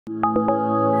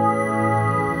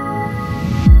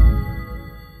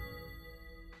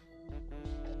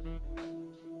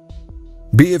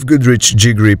BF Goodrich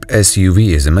G-Grip SUV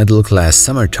is a middle-class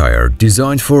summer tire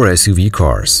designed for SUV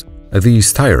cars.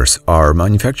 These tires are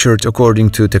manufactured according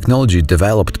to technology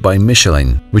developed by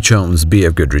Michelin, which owns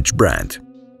BF Goodrich brand.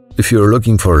 If you're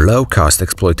looking for low-cost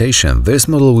exploitation, this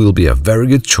model will be a very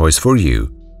good choice for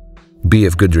you.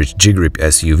 BF Goodrich G-Grip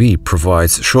SUV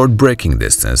provides short braking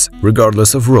distance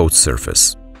regardless of road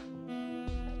surface.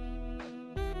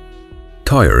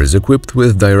 Tyre is equipped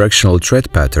with directional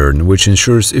tread pattern which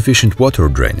ensures efficient water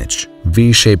drainage.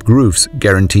 V-shaped grooves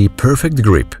guarantee perfect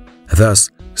grip. Thus,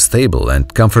 stable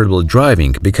and comfortable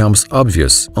driving becomes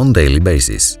obvious on daily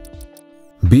basis.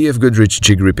 BF Goodrich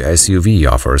G-Grip SUV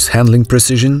offers handling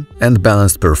precision and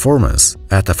balanced performance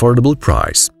at affordable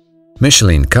price.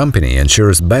 Michelin company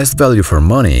ensures best value for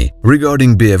money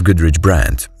regarding BF Goodrich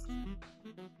brand.